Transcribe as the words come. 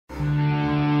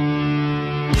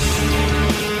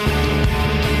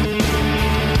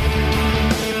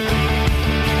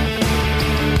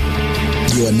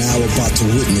are now about to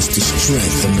witness the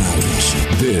strength of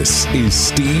knowledge. This is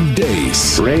Steve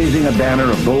Deace. Raising a banner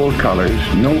of bold colors,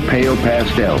 no pale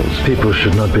pastels. People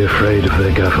should not be afraid of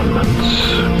their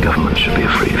governments. Governments should be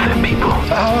afraid of their people.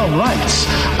 Our rights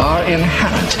are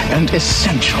inherent and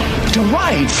essential,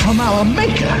 derived from our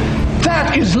Maker.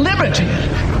 That is liberty.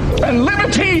 And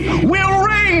liberty will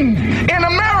reign in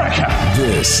America.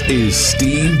 This is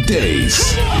Steve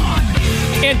Deace.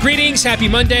 And greetings, happy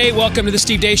Monday. Welcome to the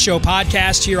Steve Deace Show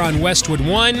podcast here on Westwood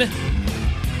One.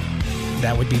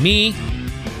 That would be me.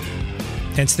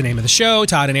 Hence the name of the show.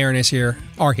 Todd and Aaron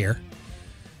are here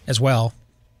as well.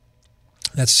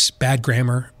 That's bad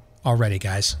grammar already,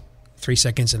 guys. 3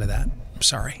 seconds into that. I'm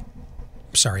sorry.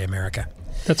 I'm sorry, America.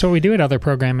 That's what we do at other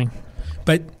programming.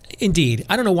 But indeed,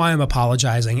 I don't know why I'm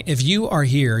apologizing. If you are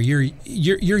here, you're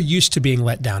used to being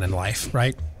let down in life,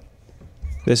 right?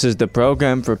 This is the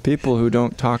program for people who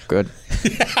don't talk good.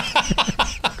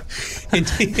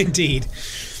 Indeed.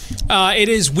 It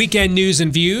is weekend news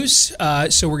and views,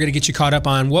 so we're going to get you caught up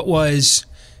on what was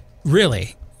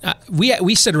really...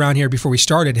 we sat around here before we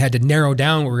started, had to narrow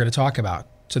down what we're going to talk about.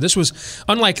 So this was,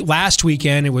 unlike last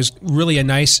weekend, it was really a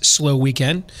nice, slow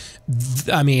weekend.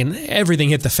 I mean, everything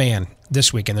hit the fan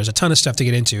this weekend. There's a ton of stuff to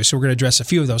get into, so we're going to address a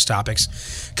few of those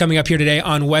topics coming up here today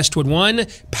on Westwood One,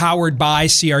 powered by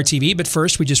CRTV. But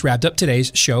first, we just wrapped up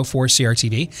today's show for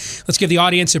CRTV. Let's give the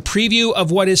audience a preview of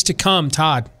what is to come.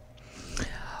 Todd.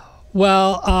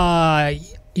 Well,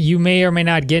 you may or may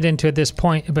not get into it at this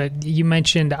point, but you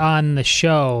mentioned on the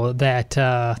show that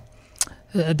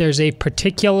there's a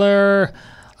particular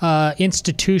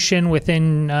institution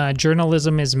within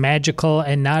journalism is magical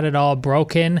and not at all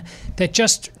broken that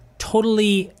just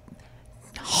totally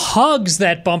hugs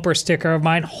that bumper sticker of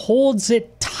mine, holds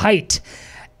it tight,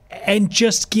 and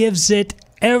just gives it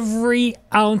every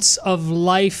ounce of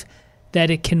life that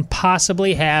it can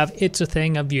possibly have. It's a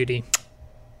thing of beauty.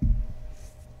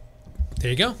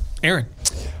 There you go. Aaron.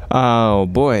 Oh,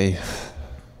 boy.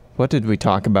 What did we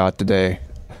talk about today?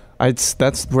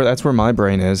 That's where my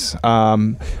brain is.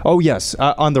 On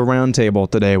the round table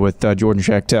today with Jordan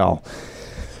Schachtel.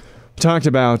 Talked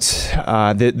about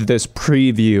this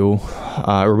preview,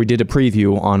 or we did a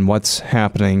preview on what's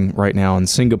happening right now in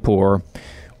Singapore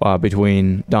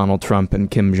between Donald Trump and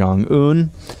Kim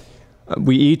Jong-un.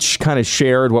 We each kind of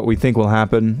shared what we think will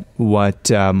happen,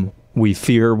 what we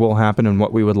fear will happen, and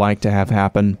what we would like to have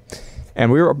happen.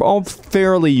 And we were all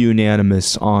fairly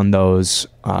unanimous on those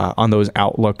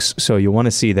outlooks. So you want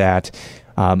to see that.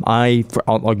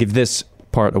 I'll give this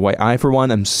part away. I, for one,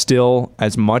 am still,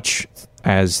 as much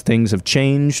as things have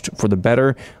changed for the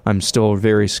better, I'm still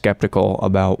very skeptical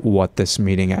about what this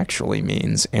meeting actually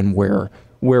means and where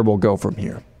we'll go from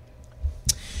here.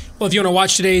 Well, if you want to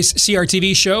watch today's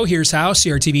CRTV show, here's how.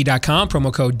 CRTV.com,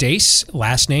 promo code DEACE,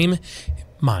 last name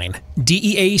mine.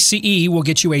 DEACE will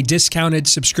get you a discounted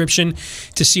subscription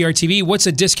to CRTV. What's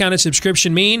a discounted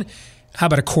subscription mean? How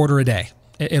about $0.25 a day?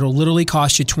 It'll literally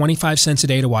cost you 25 cents a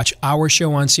day to watch our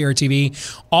show on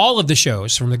CRTV. All of the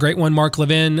shows, from the great one, Mark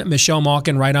Levin, Michelle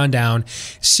Malkin, right on down.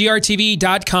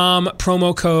 CRTV.com,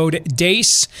 promo code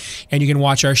DEACE. And you can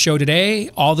watch our show today,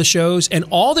 all the shows, and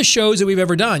all the shows that we've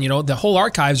ever done. You know, the whole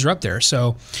archives are up there.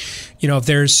 So, you know, if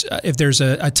there's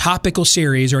a topical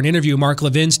series or an interview Mark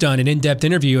Levin's done, an in-depth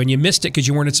interview, and you missed it because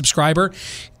you weren't a subscriber,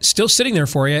 still sitting there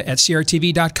for you at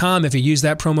CRTV.com if you use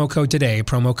that promo code today,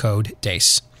 promo code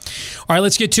DEACE. All right,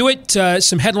 let's get to it.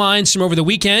 Some headlines from over the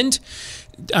weekend.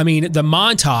 I mean, the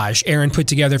montage Aaron put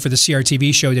together for the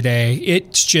CRTV show today,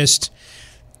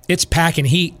 it's packing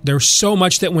heat. There's so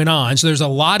much that went on. So there's a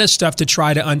lot of stuff to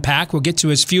try to unpack. We'll get to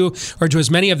as few or to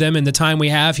as many of them in the time we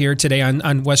have here today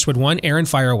on Westwood One. Aaron,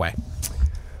 fire away.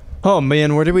 Oh,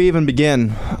 man, where do we even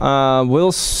begin?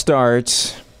 We'll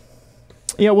start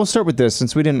with this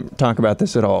since we didn't talk about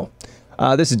this at all.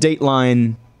 This is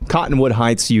Dateline, Cottonwood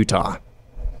Heights, Utah.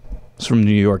 It's from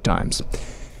the New York Times.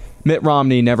 Mitt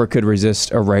Romney never could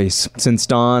resist a race. Since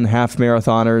dawn,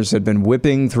 half-marathoners had been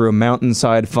whipping through a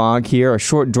mountainside fog here, a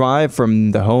short drive from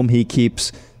the home he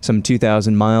keeps, some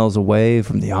 2,000 miles away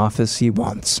from the office he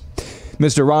wants.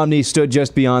 Mr. Romney stood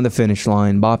just beyond the finish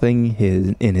line, bopping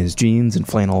in his jeans and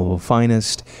flannel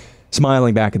finest,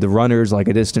 smiling back at the runners like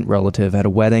a distant relative at a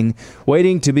wedding,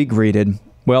 waiting to be greeted.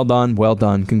 Well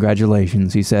done,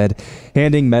 congratulations, he said,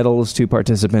 handing medals to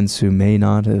participants who may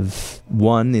not have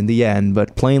won in the end,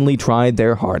 but plainly tried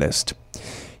their hardest.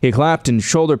 He clapped and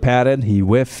shoulder patted, he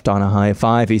whiffed on a high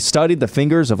five, he studied the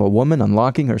fingers of a woman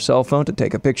unlocking her cell phone to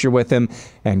take a picture with him,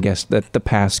 and guessed that the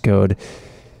passcode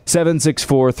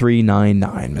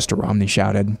 764399, Mr. Romney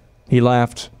shouted. He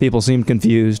laughed, people seemed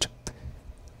confused.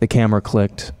 The camera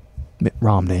clicked. Mitt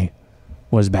Romney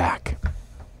was back.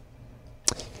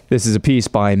 This is a piece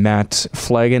by Matt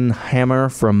Flegenhammer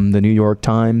from the New York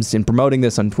Times. In promoting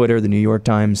this on Twitter, the New York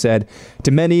Times said,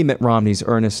 "To many, Mitt Romney's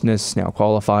earnestness now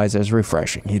qualifies as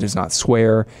refreshing. He does not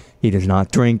swear. He does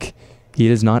not drink. He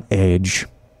does not age.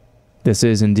 This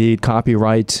is indeed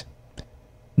copyright,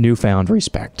 newfound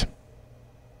respect."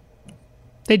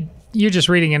 You're just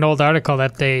reading an old article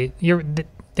that they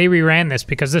reran this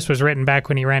because this was written back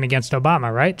when he ran against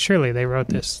Obama, right? Surely they wrote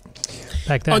this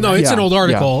back then. Oh, no, right? it's an old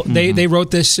article. Yeah. They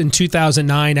wrote this in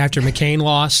 2009 after McCain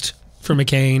lost for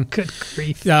McCain. Good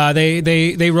grief.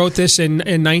 They wrote this in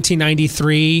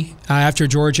 1993 after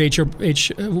George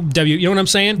H.W. You know what I'm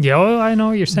saying? Yo, I know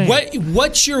what you're saying.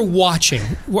 What you're watching,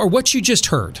 or what you just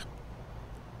heard,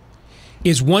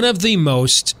 is one of the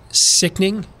most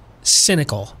sickening,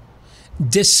 cynical,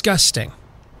 disgusting,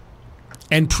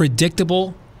 and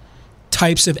predictable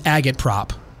types of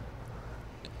agitprop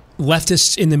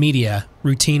leftists in the media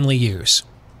routinely use.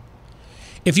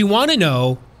 If you want to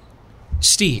know,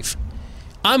 Steve,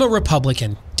 I'm a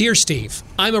Republican. Dear Steve,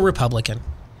 I'm a Republican.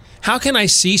 How can I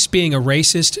cease being a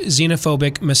racist,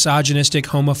 xenophobic, misogynistic,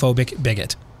 homophobic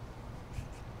bigot?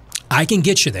 I can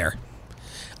get you there.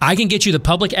 I can get you the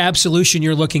public absolution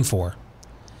you're looking for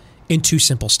in 2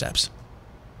 simple steps.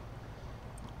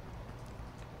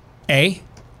 A,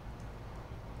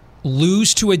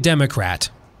 lose to a Democrat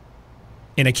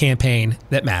in a campaign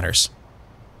that matters.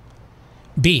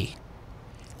 B,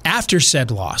 after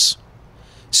said loss,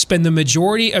 spend the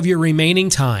majority of your remaining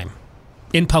time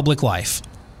in public life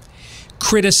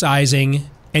criticizing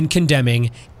and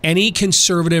condemning any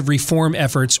conservative reform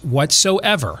efforts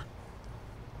whatsoever.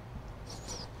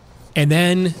 And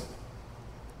then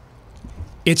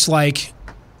it's like,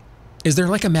 is there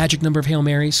like a magic number of Hail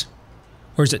Marys?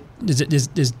 Or does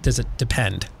it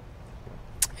depend?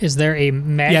 Is there a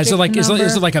magic is number?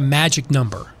 Is it like a magic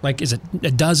number? Like, is it a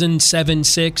dozen, 7,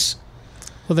 6?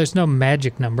 Well, there's no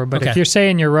magic number, but Okay. if you're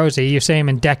saying you're Rosie, you say them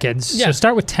in decades. Yeah. So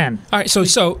start with 10. All right,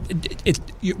 so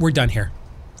we're done here.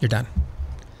 You're done.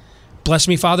 Bless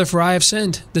me, Father, for I have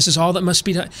sinned. This is all that must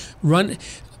be done.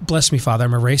 Bless me, Father.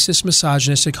 I'm a racist,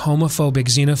 misogynistic, homophobic,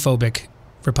 xenophobic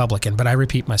Republican, but I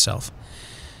repeat myself.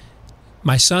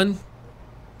 My son,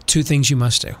 2 things you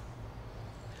must do.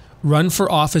 Run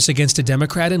for office against a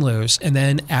Democrat and lose, and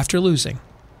then, after losing,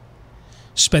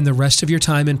 spend the rest of your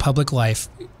time in public life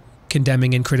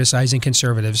condemning and criticizing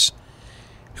conservatives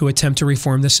who attempt to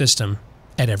reform the system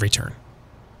at every turn.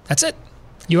 That's it.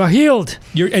 You are healed.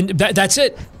 That's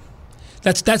it.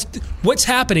 That's what's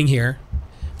happening here.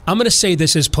 I'm going to say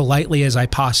this as politely as I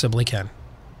possibly can.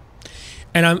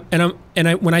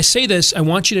 When I say this, I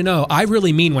want you to know I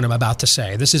really mean what I'm about to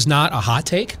say. This is not a hot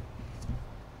take.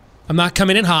 I'm not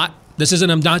coming in hot.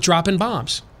 I'm not dropping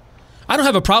bombs. I don't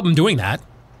have a problem doing that.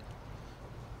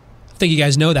 I think you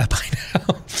guys know that by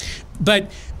now.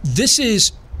 But this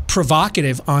is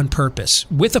provocative on purpose,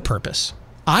 with a purpose.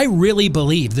 I really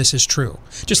believe this is true.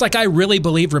 Just like I really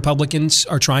believe Republicans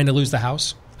are trying to lose the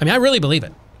House. I mean, I really believe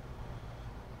it.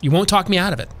 You won't talk me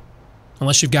out of it.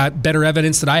 Unless you've got better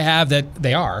evidence that I have that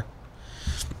they are.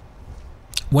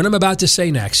 What I'm about to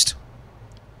say next,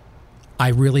 I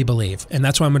really believe. And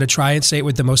that's why I'm going to try and say it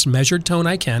with the most measured tone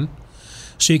I can.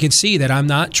 So you can see that I'm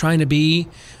not trying to be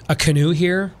a canoe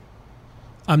here.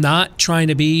 I'm not trying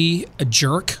to be a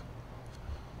jerk.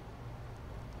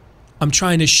 I'm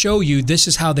trying to show you this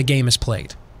is how the game is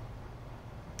played.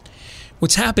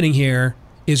 What's happening here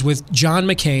is with John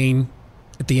McCain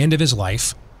at the end of his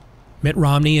life, Mitt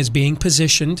Romney is being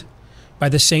positioned by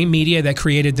the same media that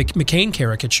created the McCain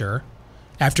caricature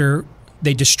after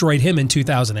they destroyed him in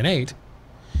 2008.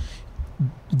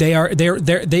 They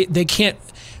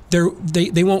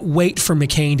won't wait for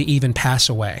McCain to even pass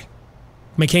away.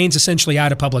 McCain's essentially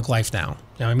out of public life now.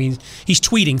 I mean, he's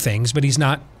tweeting things, but he's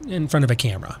not in front of a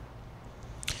camera.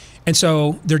 And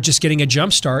so they're just getting a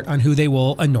jump start on who they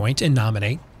will anoint and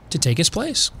nominate to take his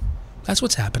place. That's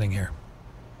what's happening here.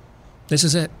 This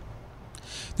is it.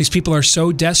 These people are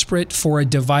so desperate for a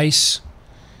device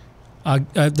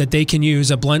that they can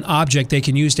use, a blunt object they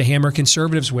can use to hammer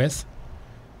conservatives with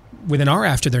an R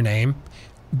after their name.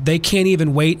 They can't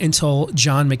even wait until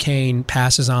John McCain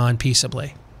passes on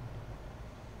peaceably.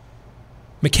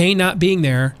 McCain not being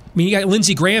there. I mean, you got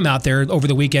Lindsey Graham out there over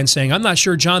the weekend saying, I'm not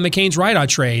sure John McCain's right on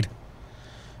trade.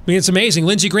 I mean, it's amazing.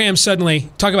 Lindsey Graham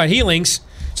suddenly, talk about healings,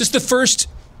 just the first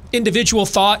individual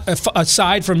thought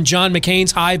aside from John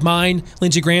McCain's hive mind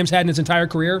Lindsey Graham's had in his entire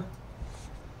career.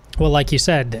 Well, like you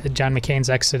said, John McCain's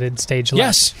exited stage left.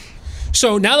 Yes.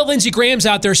 So now that Lindsey Graham's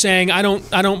out there saying, I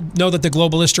don't know that the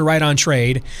globalists are right on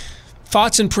trade,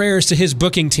 thoughts and prayers to his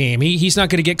booking team. He's not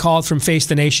going to get called from Face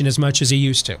the Nation as much as he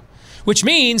used to. Which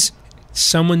means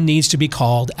someone needs to be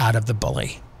called out of the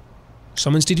bully.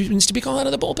 Someone needs to be called out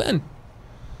of the bullpen.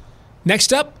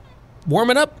 Next up,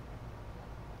 warming up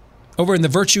over in the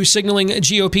virtue signaling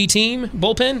GOP team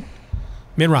bullpen,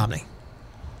 Mitt Romney.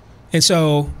 And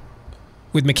so,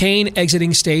 with McCain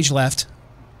exiting stage left,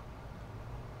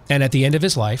 and at the end of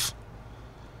his life,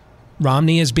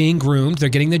 Romney is being groomed. They're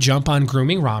getting the jump on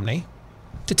grooming Romney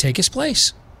to take his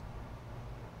place.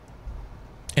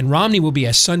 And Romney will be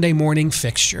a Sunday morning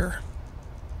fixture.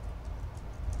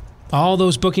 All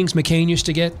those bookings McCain used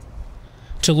to get,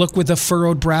 to look with a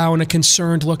furrowed brow and a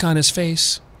concerned look on his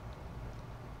face.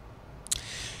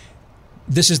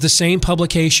 This is the same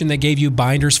publication that gave you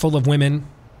binders full of women.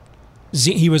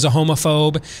 He was a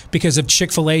homophobe because of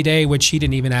Chick-fil-A Day, which he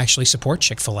didn't even actually support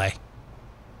Chick-fil-A.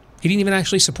 He didn't even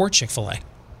actually support Chick-fil-A.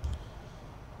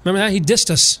 Remember that? He dissed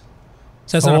us.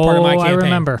 So that's not a part of my campaign. I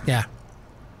remember. Yeah.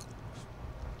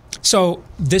 So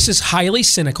this is highly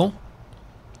cynical.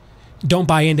 Don't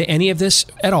buy into any of this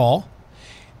at all.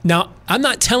 Now, I'm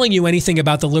not telling you anything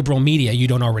about the liberal media you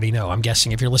don't already know, I'm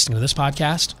guessing, if you're listening to this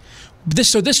podcast.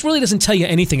 This really doesn't tell you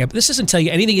anything. This doesn't tell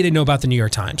you anything you didn't know about the New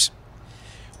York Times.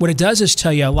 What it does is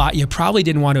tell you a lot you probably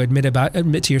didn't want to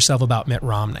admit to yourself about Mitt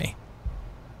Romney.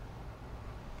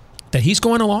 That he's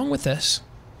going along with this.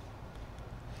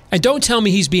 And don't tell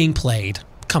me he's being played.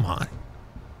 Come on.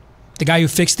 The guy who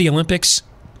fixed the Olympics?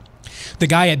 The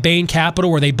guy at Bain Capital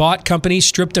where they bought companies,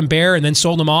 stripped them bare, and then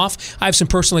sold them off? I have some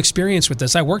personal experience with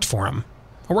this. I worked for him.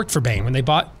 I worked for Bain when they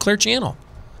bought Clear Channel.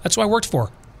 That's who I worked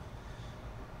for.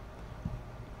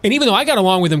 And even though I got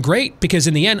along with them great, because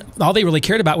in the end, all they really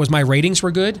cared about was my ratings were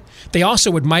good, they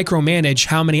also would micromanage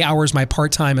how many hours my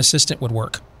part-time assistant would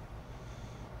work.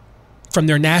 From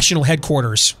their national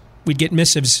headquarters, we'd get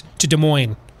missives to Des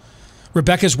Moines.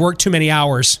 Rebecca's worked too many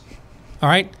hours. All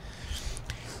right?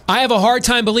 I have a hard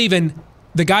time believing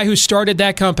the guy who started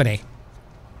that company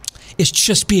is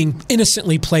just being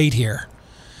innocently played here,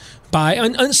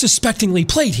 unsuspectingly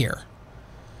played here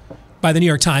by the New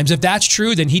York Times. If that's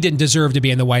true, then he didn't deserve to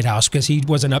be in the White House because he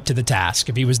wasn't up to the task,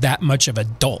 if he was that much of a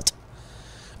dolt.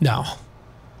 No.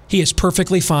 He is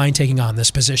perfectly fine taking on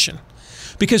this position.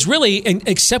 Because really,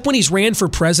 except when he's ran for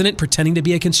president pretending to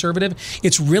be a conservative,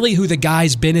 it's really who the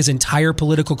guy's been his entire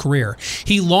political career.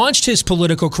 He launched his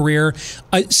political career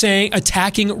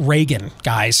attacking Reagan,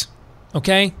 guys.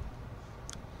 Okay?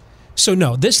 So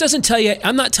no, this doesn't tell you,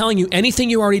 I'm not telling you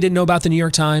anything you already didn't know about the New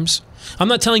York Times. I'm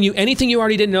not telling you anything you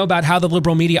already didn't know about how the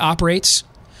liberal media operates.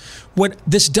 What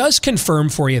this does confirm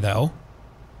for you, though,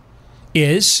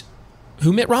 is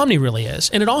who Mitt Romney really is.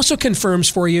 And it also confirms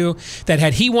for you that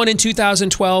had he won in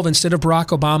 2012 instead of Barack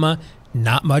Obama,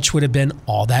 not much would have been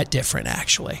all that different,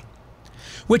 actually.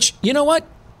 Which, you know what?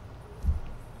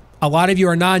 A lot of you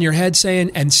are nodding your head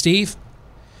saying, and Steve,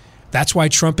 that's why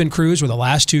Trump and Cruz were the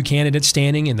last two candidates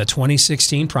standing in the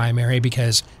 2016 primary,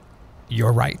 because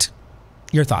you're right.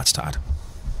 Your thoughts, Todd?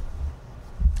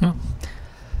 Oh.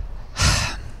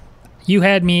 You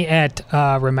had me at,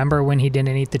 remember when he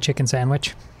didn't eat the chicken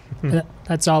sandwich?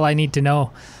 That's all I need to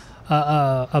know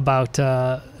about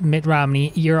Mitt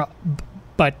Romney.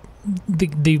 But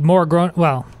the more grown,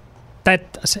 well,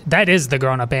 that is the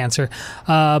grown-up answer.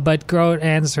 But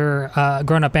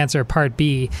grown-up answer part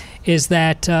B is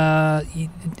that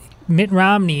Mitt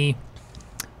Romney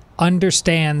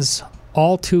understands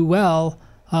all too well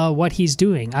what he's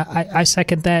doing. I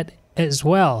second that as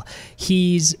well.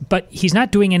 But he's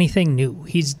not doing anything new.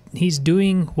 He's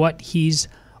doing what he's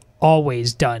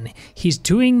always done. He's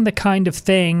doing the kind of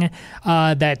thing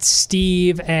that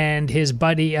Steve and his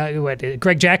buddy,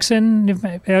 Greg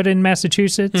Jackson out in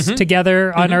Massachusetts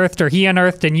together unearthed, or he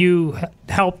unearthed and you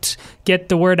helped get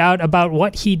the word out about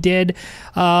what he did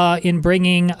in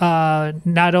bringing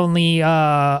not only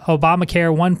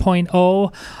Obamacare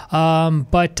 1.0,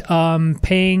 but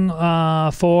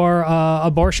paying for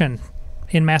abortion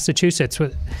in Massachusetts.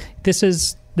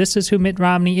 This is who Mitt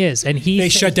Romney is, and they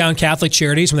shut down Catholic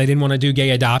charities when they didn't want to do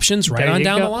gay adoptions. Right on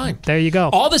down the line. There you go.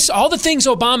 All the things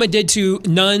Obama did to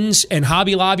nuns and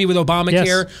Hobby Lobby with Obamacare,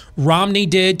 yes, Romney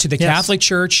did to the Catholic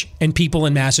Church and people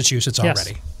in Massachusetts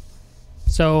already. Yes.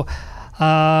 So,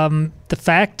 the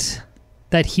fact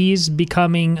that he's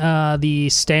becoming the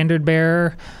standard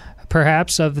bearer,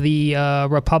 perhaps, of the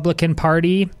Republican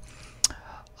Party.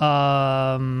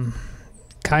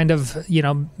 Kind of,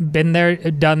 been there,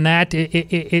 done that.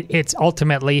 It's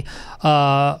ultimately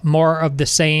more of the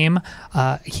same.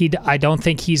 I don't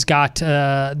think he's got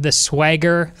the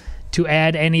swagger to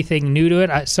add anything new to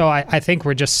it. So I think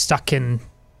we're just stuck in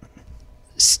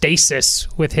stasis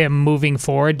with him moving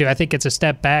forward. Do I think it's a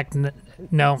step back?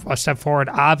 No. A step forward?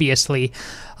 Obviously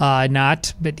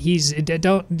not. But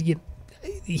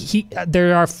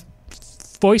there are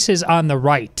voices on the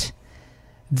right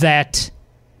that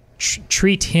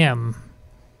treat him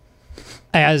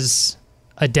as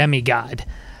a demigod,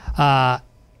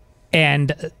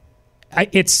 and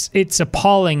it's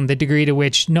appalling the degree to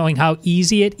which, knowing how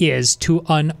easy it is to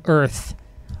unearth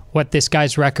what this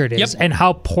guy's record is and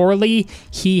how poorly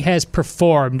he has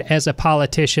performed as a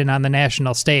politician on the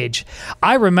national stage.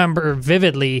 I remember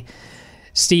vividly,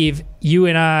 Steve, you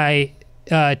and I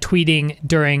tweeting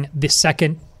during the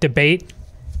second debate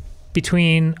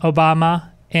between Obama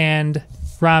and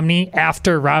Romney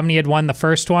after Romney had won the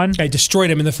first one. I destroyed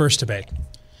him in the first debate.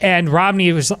 And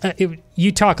Romney was,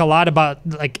 you talk a lot about,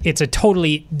 like, it's a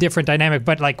totally different dynamic,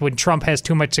 but like when Trump has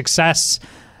too much success,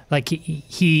 like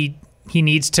he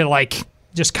needs to like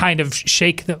just kind of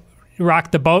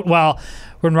rock the boat. Well,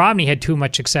 when Romney had too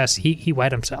much success, he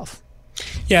wet himself.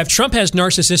 Yeah, if Trump has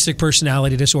narcissistic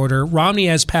personality disorder, Romney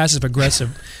has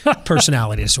passive-aggressive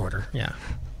personality disorder. Yeah.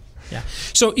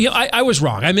 So I was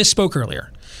wrong. I misspoke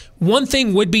earlier. One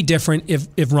thing would be different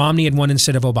if Romney had won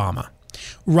instead of Obama.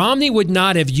 Romney would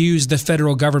not have used the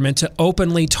federal government to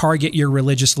openly target your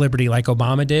religious liberty like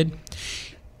Obama did.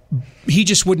 He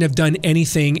just wouldn't have done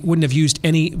anything, wouldn't have used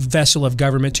any vessel of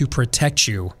government to protect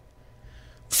you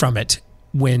from it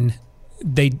when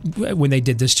they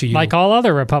did this to you. Like all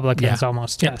other Republicans,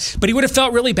 almost. Yes. But he would have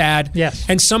felt really bad. Yes.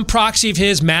 And some proxy of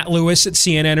his, Matt Lewis at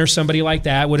CNN or somebody like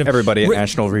that, would have... Everybody at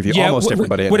National Review. Almost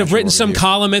everybody at would have written National some Review.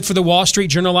 column for the Wall Street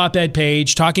Journal op-ed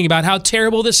page talking about how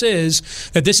terrible this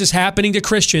is, that this is happening to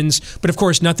Christians. But of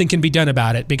course, nothing can be done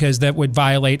about it because that would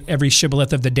violate every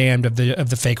shibboleth of the damned of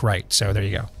the fake right. So there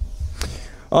you go.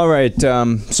 All right.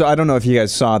 So I don't know if you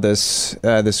guys saw this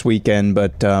this weekend,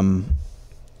 but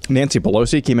Nancy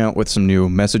Pelosi came out with some new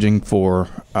messaging for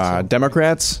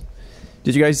Democrats.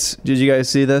 Did you guys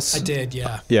see this? I did,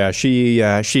 yeah. Yeah,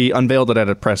 she unveiled it at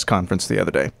a press conference the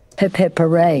other day. Hip hip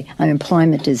hooray!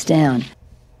 Unemployment is down.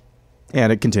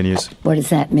 And it continues. What does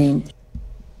that mean?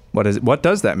 What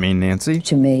does that mean, Nancy?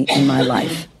 To me in my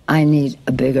life, I need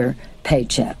a bigger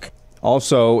paycheck.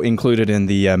 Also included in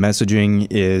the messaging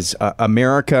is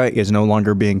America is no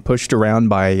longer being pushed around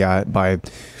by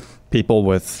people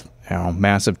with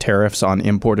massive tariffs on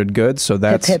imported goods. So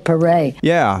that's hip hip hooray.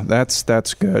 Yeah,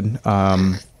 that's good.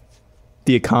 The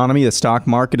economy, the stock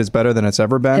market is better than it's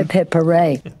ever been. Hip hip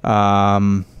hooray.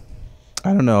 I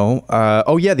don't know.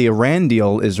 The Iran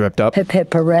deal is ripped up. Hip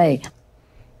hip hooray.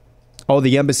 Oh,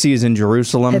 the embassy is in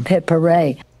Jerusalem. Hip hip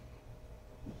hooray.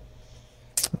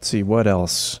 Let's see, what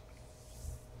else?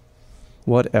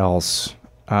 Football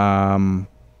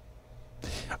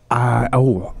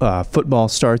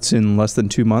starts in less than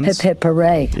 2 months. Hip hip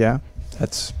hooray. Yeah,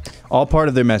 that's all part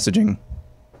of their messaging.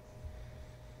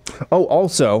 Oh,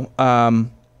 also,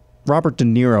 Robert De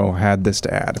Niro had this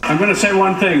to add. I'm going to say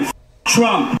one thing.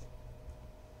 Trump.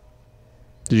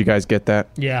 Did you guys get that?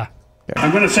 Yeah. Okay.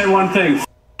 I'm going to say one thing.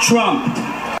 Trump.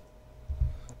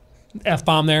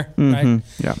 F-bomb there, right?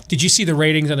 Yeah. Did you see the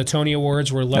ratings on the Tony Awards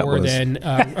were lower than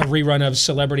a rerun of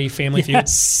Celebrity Family Feud?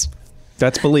 Yes.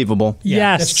 That's believable.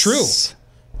 Yeah, yes. That's true.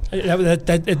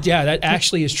 That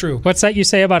actually is true. What's that you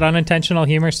say about unintentional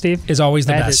humor, Steve? Is always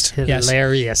the that best. Is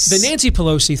hilarious. Yes. The Nancy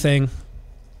Pelosi thing.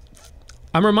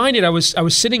 I'm reminded I was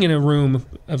sitting in a room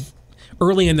of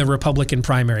early in the Republican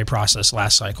primary process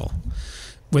last cycle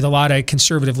with a lot of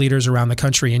conservative leaders around the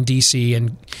country in D.C.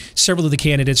 and several of the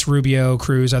candidates, Rubio,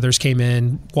 Cruz, others came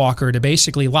in, Walker, to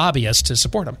basically lobby us to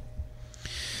support him.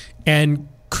 And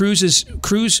Cruz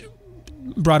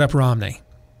brought up Romney.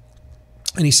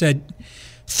 And he said,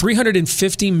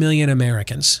 350 million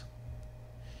Americans.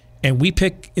 And we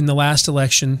pick in the last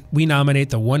election, we nominate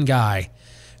the one guy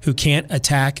who can't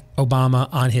attack Obama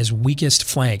on his weakest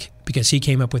flank because he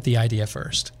came up with the idea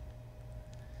first.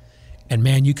 And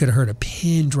man, you could have heard a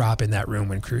pin drop in that room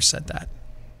when Cruz said that.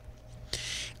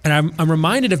 And I'm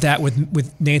reminded of that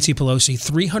with Nancy Pelosi,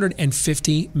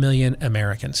 350 million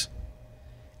Americans.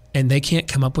 And they can't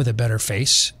come up with a better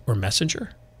face or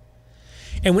messenger.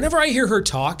 And whenever I hear her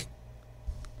talk,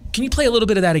 can you play a little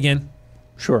bit of that again?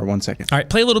 Sure, 1 second. All right,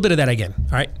 play a little bit of that again.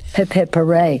 All right. Hip hip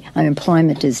hooray!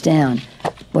 Unemployment is down.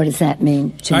 What does that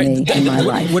mean to me in my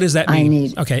life? What does that mean? I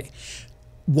need. Okay.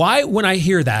 Why, when I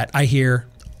hear that, I hear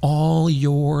all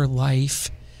your life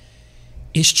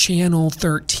is Channel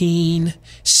 13,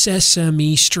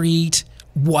 Sesame Street.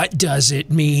 What does it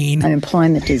mean?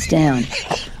 Unemployment is down.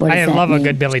 What does I that love mean? a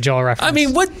good Billy Joel reference. I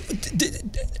mean, what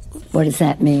does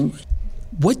that mean?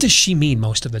 What does she mean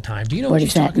most of the time? Do you know what what does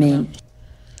she's that talking mean? about?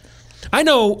 I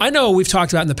know we've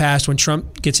talked about in the past when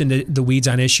Trump gets into the weeds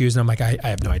on issues, and I'm like, I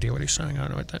have no idea what he's saying. I don't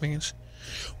know what that means.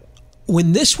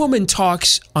 When this woman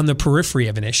talks on the periphery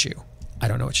of an issue, I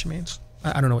don't know what she means.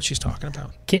 I don't know what she's talking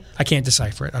about. I can't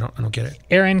decipher it. I don't get it.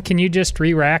 Aaron, can you just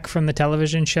re-rack from the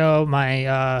television show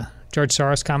my George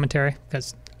Soros commentary?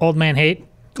 Because Old Man Hate.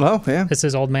 Oh, yeah. This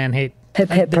is Old Man Hate. Hip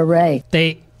hip hooray.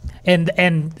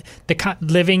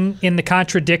 Living in the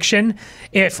contradiction.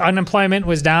 If unemployment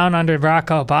was down under Barack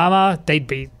Obama, they'd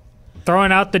be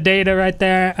throwing out the data right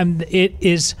there. It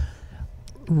is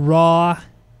raw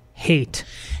hate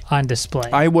on display.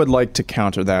 I would like to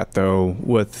counter that, though,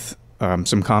 with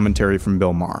some commentary from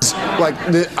Bill Maher.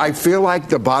 I feel like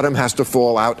the bottom has to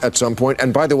fall out at some point.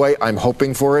 And by the way, I'm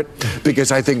hoping for it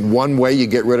because I think one way you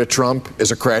get rid of Trump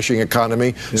is a crashing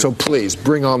economy. Yeah. So please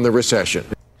bring on the recession.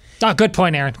 Oh, good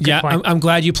point, Aaron. Good point. I'm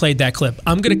glad you played that clip.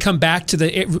 I'm going to come back to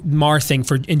the Maher thing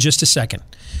in just a second.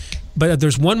 But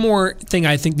there's one more thing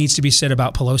I think needs to be said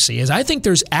about Pelosi is I think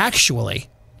there's actually,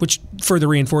 which further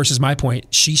reinforces my point,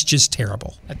 she's just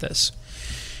terrible at this.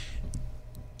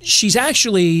 She's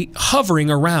actually hovering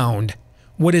around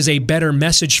what is a better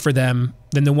message for them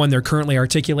than the one they're currently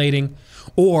articulating,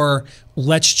 or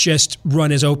let's just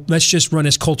run as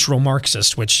cultural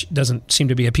Marxist, which doesn't seem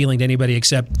to be appealing to anybody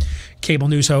except cable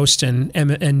news hosts and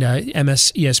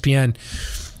MS ESPN.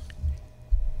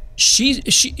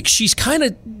 She's kind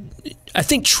of, I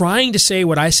think, trying to say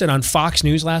what I said on Fox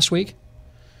News last week,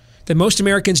 that most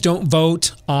Americans don't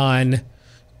vote on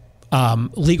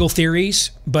legal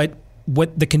theories, but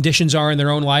what the conditions are in their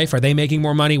own life. Are they making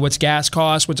more money? What's gas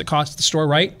cost? What's it cost at the store,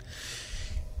 right?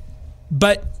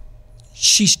 But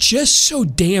she's just so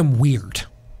damn weird.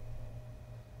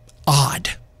 Odd.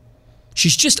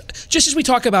 She's just as we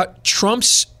talk about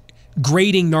Trump's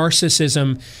grating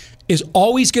narcissism is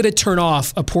always going to turn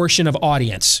off a portion of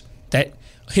audience that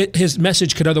his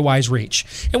message could otherwise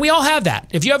reach. And we all have that.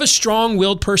 If you have a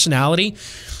strong-willed personality,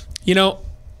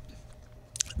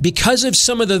 because of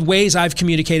some of the ways I've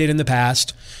communicated in the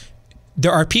past,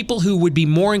 there are people who would be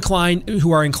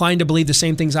who are inclined to believe the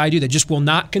same things I do that just will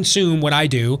not consume what I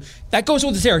do. That goes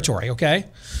with the territory, okay?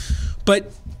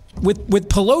 But with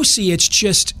Pelosi, it's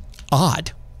just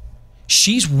odd.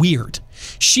 She's weird.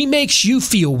 She makes you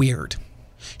feel weird.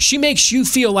 She makes you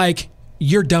feel like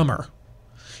you're dumber.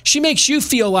 She makes you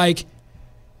feel like,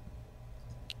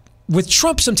 with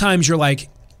Trump, sometimes you're like,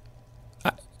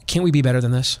 can't we be better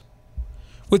than this?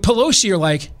 With Pelosi, you're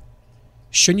like,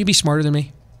 shouldn't you be smarter than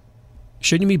me?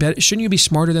 Shouldn't you be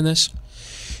smarter than this?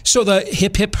 So the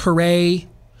hip hip hooray,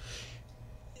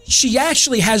 she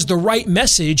actually has the right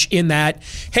message in that,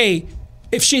 hey,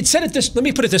 if she had said it let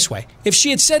me put it this way. If she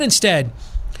had said instead,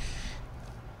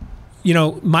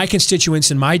 my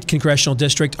constituents in my congressional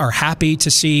district are happy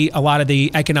to see a lot of the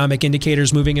economic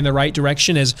indicators moving in the right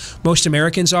direction, as most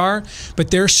Americans are, but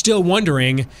they're still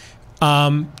wondering,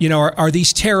 are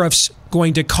these tariffs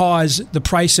going to cause the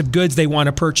price of goods they want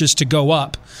to purchase to go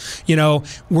up?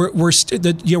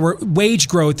 Wage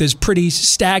growth is pretty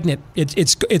stagnant.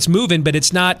 It's moving, but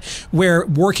it's not where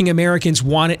working Americans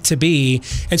want it to be.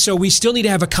 And so we still need to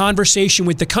have a conversation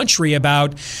with the country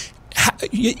about,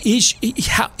 is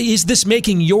this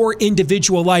making your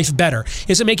individual life better?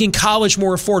 Is it making college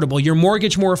more affordable, your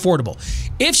mortgage more affordable?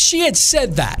 If she had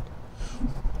said that,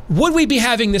 would we be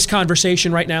having this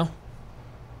conversation right now?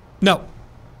 No.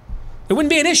 It wouldn't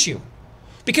be an issue,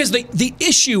 because the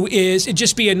issue is it'd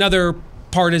just be another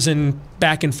partisan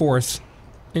back and forth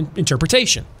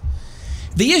interpretation.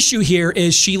 The issue here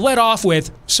is she led off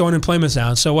with, so unemployment's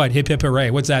down, so what? Hip hip hooray.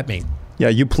 What's that mean? Yeah,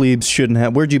 you plebes shouldn't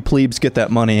have. Where'd you plebes get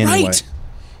that money anyway?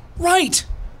 Right.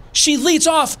 She leads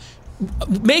off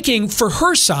making for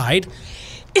her side,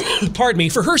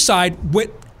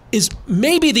 what is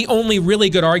maybe the only really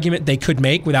good argument they could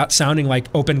make without sounding like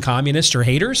open communists or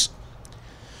haters.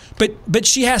 But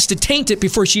she has to taint it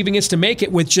before she even gets to make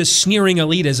it with just sneering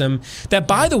elitism that,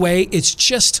 by the way, it's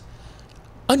just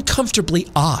uncomfortably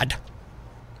odd.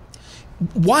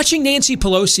 Watching Nancy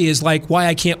Pelosi is like why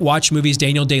I can't watch movies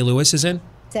Daniel Day-Lewis is in.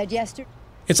 Said yesterday.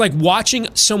 It's like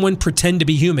watching someone pretend to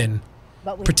be human,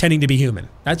 pretending to be human.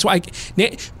 That's why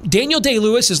Daniel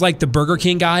Day-Lewis is like the Burger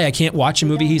King guy. I can't watch a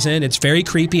movie he's in. It's very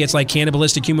creepy. It's like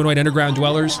Cannibalistic Humanoid Underground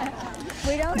Dwellers.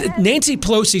 Nancy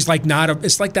Pelosi's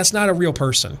like that's not a real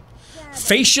person.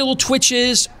 Facial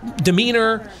twitches,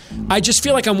 demeanor. I just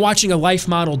feel like I'm watching a life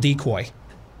model decoy.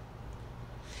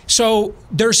 So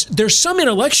there's some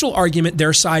intellectual argument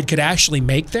their side could actually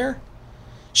make there.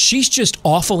 She's just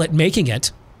awful at making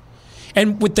it.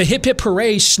 And with the hip hip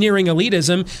hooray sneering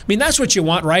elitism, I mean, that's what you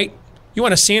want, right? You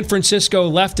want a San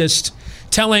Francisco leftist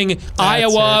telling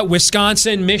Iowa,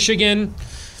 Wisconsin, Michigan,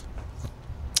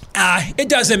 it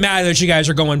doesn't matter that you guys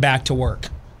are going back to work.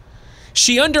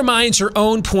 She undermines her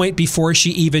own point before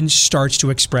she even starts to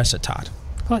express it, Todd.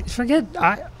 Well, forget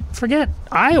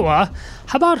Iowa.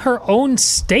 How about her own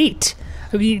state?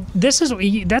 I mean,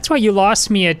 that's why you lost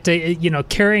me at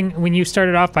caring when you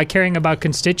started off by caring about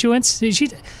constituents.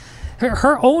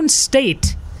 Her own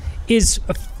state is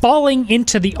falling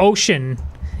into the ocean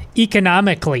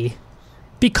economically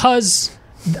because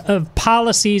of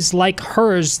policies like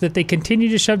hers that they continue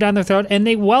to shove down their throat, and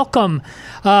they welcome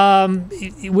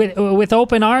with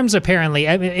open arms, apparently,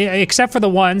 except for the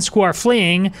ones who are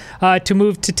fleeing to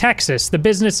move to Texas, the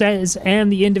businesses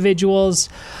and the individuals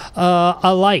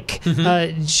alike.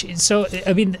 She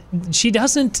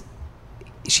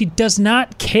does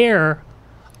not care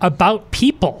about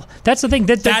people. That's the thing.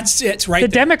 That's it, right? The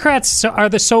Democrats are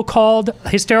the so-called,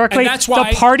 hysterically, and that's why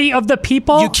the party of the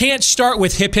people. You can't start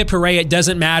with hip hip hooray, it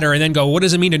doesn't matter, and then go, what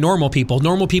does it mean to normal people?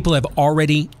 Normal people have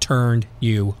already turned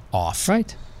you off.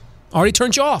 Right. Already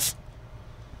turned you off.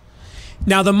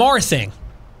 Now, the Maher thing.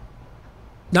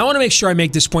 Now, I want to make sure I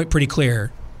make this point pretty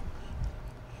clear.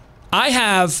 I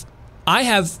have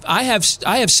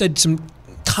said some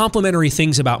complimentary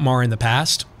things about Maher in the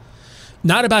past.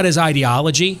 Not about his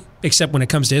ideology, except when it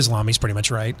comes to Islam, he's pretty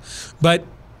much right, but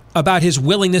about his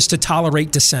willingness to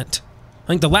tolerate dissent. I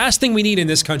think the last thing we need in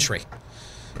this country,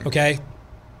 okay,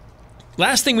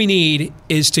 last thing we need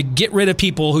is to get rid of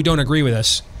people who don't agree with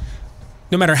us,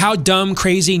 no matter how dumb,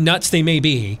 crazy, nuts they may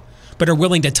be, but are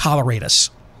willing to tolerate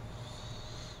us.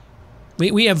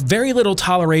 We have very little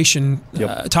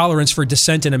tolerance for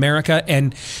dissent in America,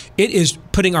 and it is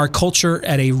putting our culture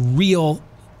at a real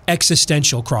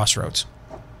existential crossroads.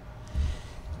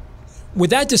 With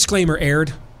that disclaimer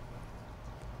aired,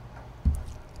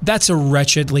 that's a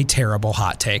wretchedly terrible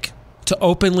hot take to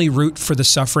openly root for the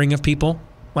suffering of people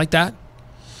like that.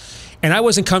 And I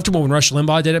wasn't comfortable when Rush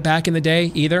Limbaugh did it back in the day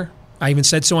either. I even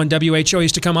said so on WHO. He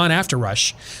used to come on after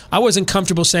Rush. I wasn't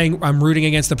comfortable saying I'm rooting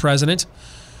against the president.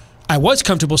 I was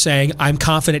comfortable saying I'm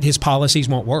confident his policies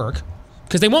won't work.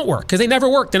 Because they won't work. Because they never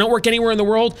work. They don't work anywhere in the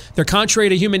world. They're contrary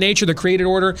to human nature, the created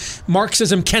order.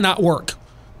 Marxism cannot work.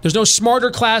 There's no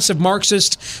smarter class of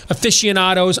Marxist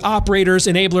aficionados, operators,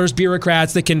 enablers,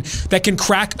 bureaucrats that can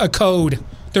crack a code.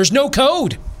 There's no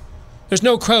code. There's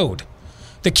no code.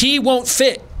 The key won't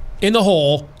fit in the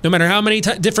hole, no matter how many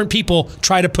different people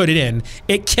try to put it in.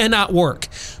 It cannot work.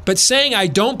 But saying I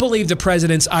don't believe the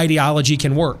president's ideology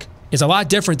can work is a lot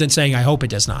different than saying I hope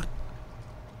it does not.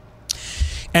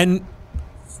 And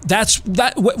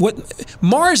what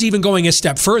Maher's even going a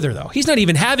step further, though. He's not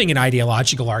even having an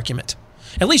ideological argument.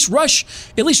 At least Rush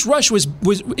was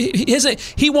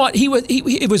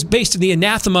it was based in the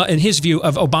anathema, in his view,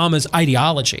 of Obama's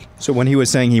ideology. So when he was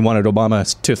saying he wanted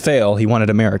Obama to fail, he wanted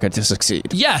America to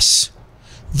succeed. Yes.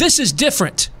 This is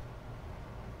different.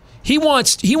 He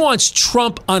wants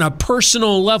Trump on a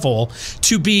personal level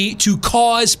to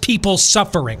cause people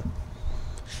suffering.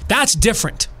 That's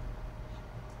different.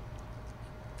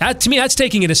 To me, that's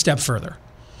taking it a step further.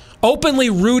 Openly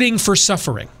rooting for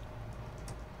suffering.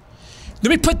 Let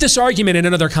me put this argument in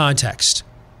another context.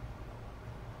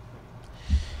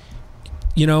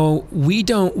 You know, we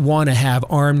don't want to have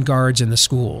armed guards in the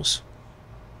schools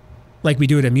like we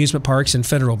do at amusement parks and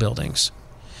federal buildings.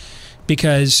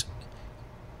 Because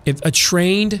if a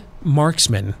trained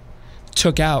marksman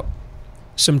took out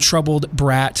some troubled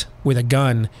brat with a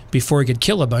gun before he could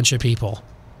kill a bunch of people,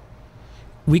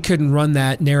 we couldn't run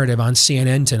that narrative on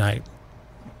CNN tonight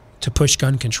to push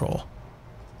gun control.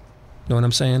 Know what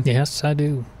I'm saying? Yes, I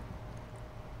do.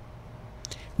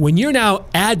 When you're now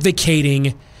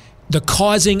advocating the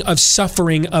causing of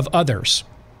suffering of others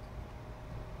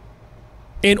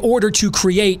in order to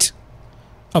create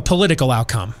a political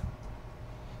outcome,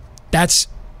 that's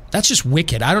just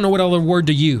wicked. I don't know what other word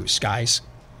to use, guys.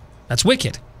 That's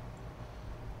wicked.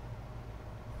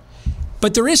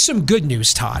 But there is some good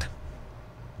news, Todd.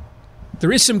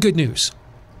 There is some good news.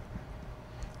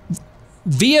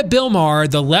 Via Bill Maher,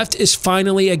 the left is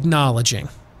finally acknowledging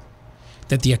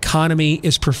that the economy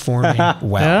is performing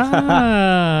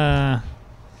well.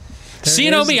 See,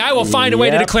 you know me, I will find a way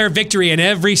to declare victory in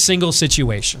every single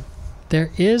situation.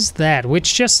 There is that,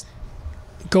 which just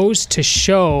goes to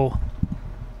show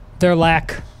their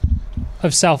lack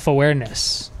of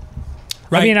self-awareness.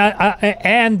 Right. I mean,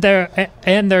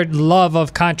 and their love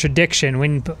of contradiction.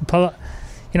 When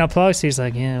Pelosi's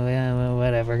like, well,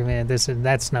 whatever, man,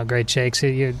 that's no great shakes.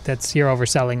 You're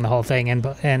overselling the whole thing, and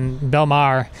Bill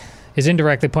Maher is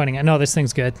indirectly pointing out, no, this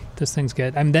thing's good. This thing's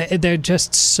good. I mean, they're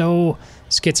just so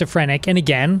schizophrenic. And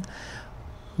again,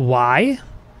 why?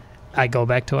 I go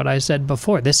back to what I said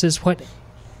before. This is what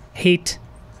hate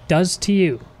does to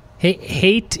you.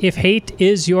 Hate. If hate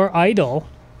is your idol,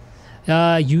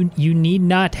 you need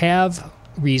not have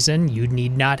reason, you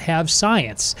need not have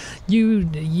science. You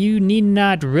need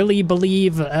not really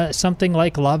believe something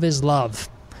like love is love.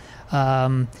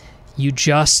 You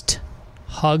just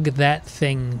hug that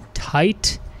thing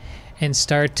tight and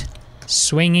start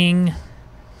swinging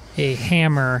a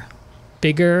hammer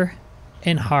bigger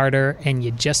and harder, and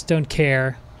you just don't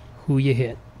care who you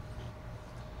hit.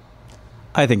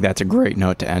 I think that's a great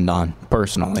note to end on,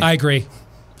 personally. I agree.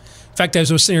 In fact, I was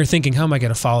sitting here thinking, how am I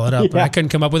going to follow it up? And I couldn't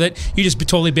come up with it. You just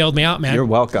totally bailed me out, man. You're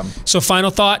welcome. So final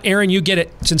thought, Aaron, you get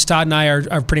it, since Todd and I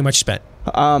are pretty much spent.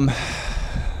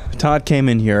 Todd came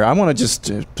in here. I want to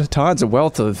just... Todd's a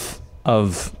wealth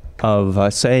of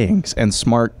sayings and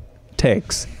smart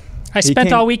takes. I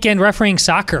spent all weekend refereeing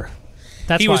soccer.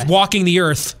 He was walking the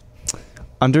earth.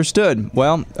 Understood.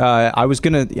 Well, I was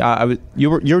gonna.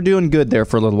 You're doing good there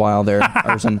for a little while there,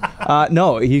 Arson.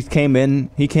 No, he came in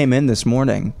this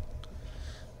morning,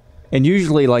 and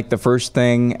usually, like, the first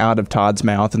thing out of Todd's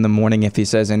mouth in the morning, if he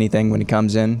says anything when he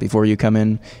comes in before you come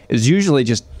in, is usually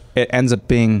just it ends up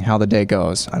being how the day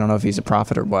goes. I don't know if he's a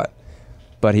prophet or what,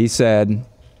 but he said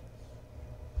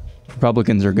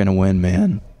Republicans are going to win,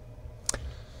 man.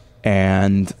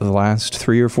 And the last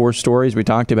 3 or 4 stories we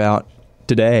talked about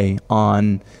today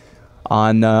on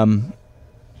News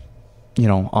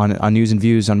and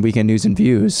Views, on Weekend News and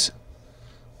Views,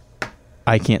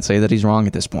 I can't say that he's wrong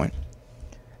at this point.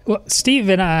 Well, Steve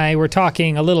and I were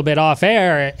talking a little bit off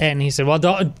air, and he said, "Well,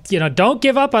 don't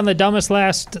give up on the dumbest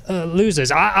last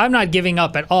loses." I'm not giving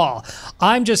up at all.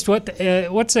 I'm just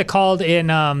what's it called in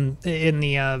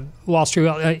the Wall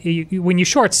Street when you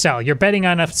short sell? You're betting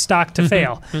on a stock to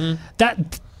fail.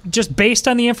 That just based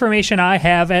on the information I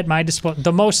have at my disposal,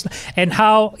 the most, and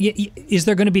how is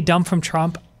there going to be dumb from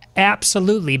Trump?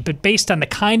 Absolutely, but based on the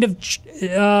kind of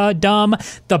dumb,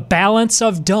 the balance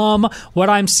of dumb, what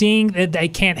I'm seeing, they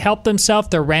can't help themselves.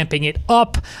 They're ramping it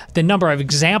up. The number of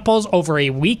examples over a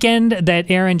weekend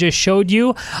that Aaron just showed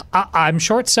you, I'm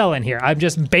short selling here. I'm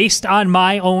just based on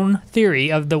my own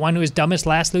theory of the one who is dumbest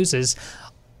last loses.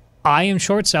 I am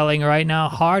short selling right now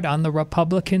hard on the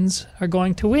Republicans are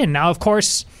going to win. Now, of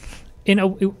course, in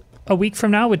a week from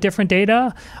now with different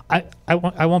data, I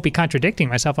won't be contradicting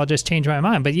myself. I'll just change my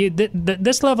mind. But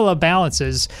this level of balance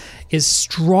is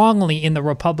strongly in the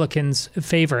Republicans'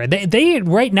 favor. They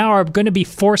right now are going to be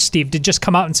forced, Steve, to just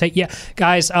come out and say, yeah,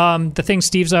 guys, the thing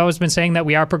Steve's always been saying, that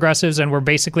we are progressives and we're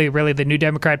basically really the new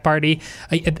Democrat Party,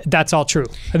 that's all true.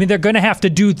 I mean, they're going to have to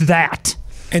do that.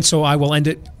 And so I will end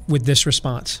it with this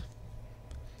response.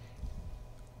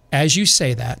 As you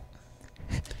say that,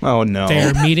 oh no,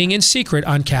 they're meeting in secret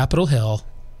on Capitol Hill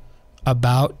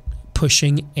about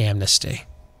pushing amnesty.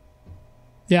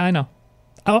 Yeah, I know.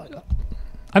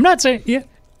 I'm not saying, yeah.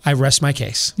 I rest my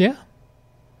case. Yeah.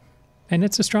 And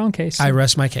it's a strong case. I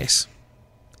rest my case.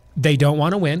 They don't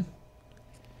want to win.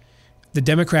 The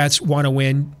Democrats want to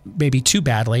win maybe too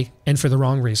badly and for the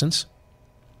wrong reasons.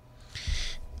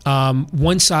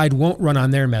 One side won't run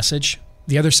on their message.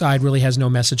 The other side really has no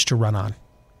message to run on,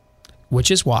 which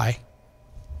is why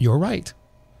you're right.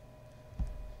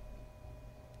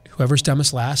 Whoever's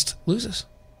dumbest last loses.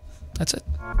 That's it.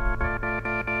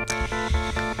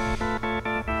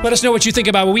 Let us know what you think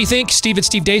about what we think.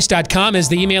 Steve@stevedeace.com is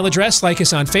the email address. Like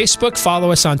us on Facebook.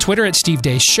 Follow us on Twitter at Steve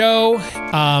Deace Show.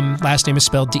 Last name is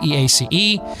spelled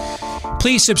D-E-A-C-E.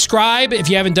 Please subscribe if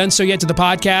you haven't done so yet to the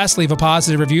podcast. Leave a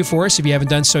positive review for us if you haven't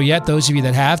done so yet. Those of you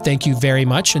that have, thank you very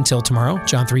much. Until tomorrow,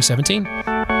 John 3:17.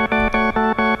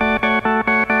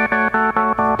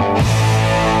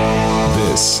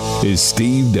 This is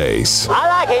Steve Deace. I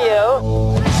like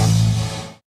you.